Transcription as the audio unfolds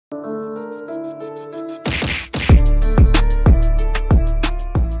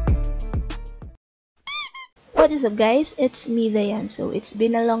What is up guys? It's me Dianne. So it's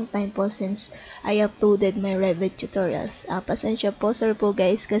been a long time po since I uploaded my Revit tutorials. Pasensya po sir po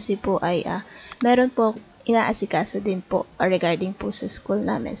guys kasi po ay meron po inaasikaso din po regarding po sa school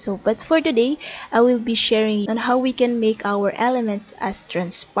namin. So but for today, I will be sharing on how we can make our elements as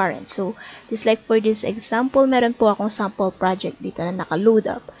transparent. So just like for this example, meron po akong sample project dito na naka-load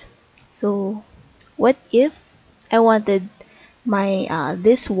up. So what if I wanted my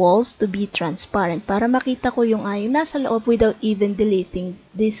these walls to be transparent para makita ko yung nasa loob without even deleting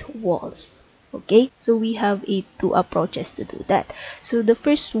these walls. Okay, so we have two approaches to do that. So the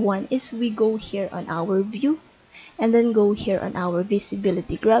first one is we go here on our view and then go here on our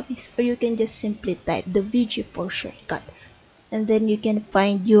visibility graphics, or you can just simply type the VG for shortcut, and then you can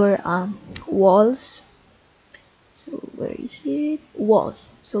find your walls. So where is it? Walls.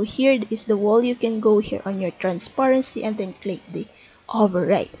 So here is the wall. You can go here on your transparency and then click the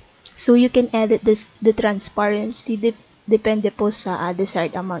override. So you can edit the transparency depende po sa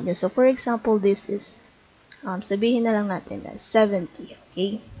desired amount nyo. So for example, this is sabihin na lang natin na 70.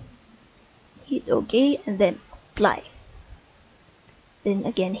 Okay. Hit OK and then apply. Then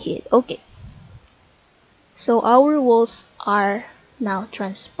again hit OK. So our walls are now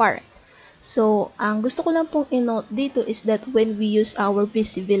transparent. So, ang gusto ko lang pong i-note dito is that when we use our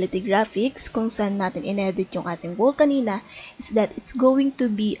visibility graphics, kung saan natin in-edit yung ating wall kanina, is that it's going to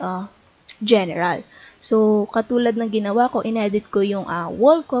be general. So, katulad ng ginawa ko, in-edit ko yung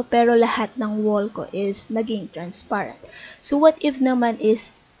wall ko, pero lahat ng wall ko is naging transparent. So, what if naman is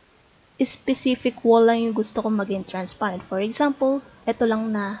specific wall lang yung gusto kong maging transparent? For example, ito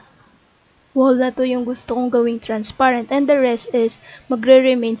lang na wall na to yung gusto kong gawing transparent, and the rest is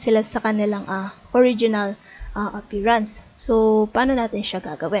magre-remain sila sa kanilang original appearance. So, paano natin siya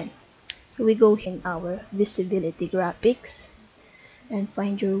gagawin? So, we go in our visibility graphics and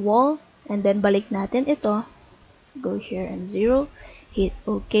find your wall, and then balik natin ito. So, go here and 0, hit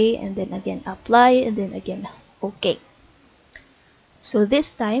OK, and then again apply, and then again OK. So,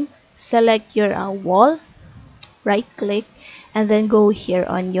 this time, select your wall, right click, and then go here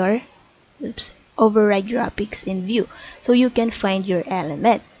on your override graphics in view, so you can find your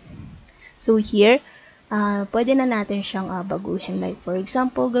element. So here pwede na natin siyang baguhin, like for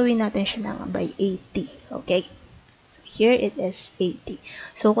example gawin natin siya ng by 80. Okay, so here it is 80.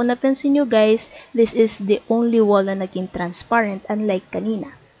 So kung napansin nyo guys, this is the only wall na naging transparent, unlike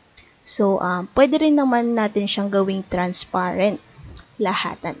kanina. So pwede rin naman natin siyang gawing transparent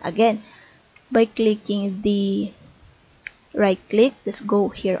lahatan, again by clicking the right click, let's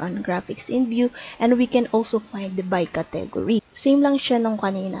go here on graphics in view, and we can also find the by category. Same lang siya nung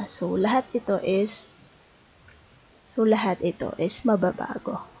kanina. So lahat ito is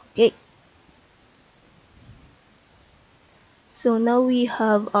mababago. Okay. So now we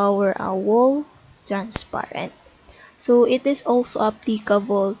have our wall transparent. So it is also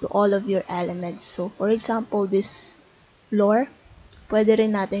applicable to all of your elements. So for example, this floor, pwede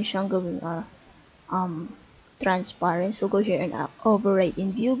rin natin siyang gawing transparent. So go here and override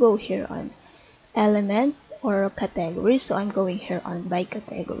in view, go here on element or category. So I'm going here on by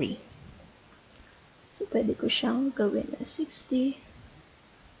category. So pwede ko siyang gawin na 60.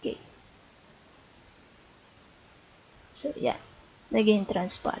 Okay. So yeah, naging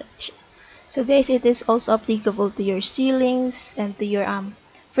transparent siya. So guys, it is also applicable to your ceilings and to your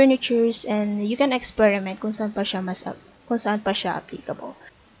furnitures, and you can experiment kung saan pa siya applicable.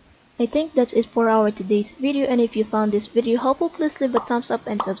 I think that's it for our today's video, and if you found this video helpful, please leave a thumbs up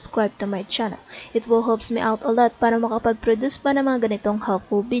and subscribe to my channel. It will help me out a lot para makapag-produce pa ng mga ganitong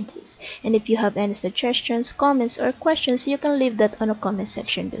helpful videos. And if you have any suggestions, comments, or questions, you can leave that on the comment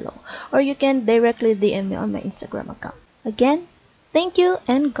section below, or you can directly DM me on my Instagram account. Again, thank you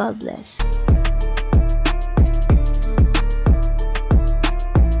and God bless.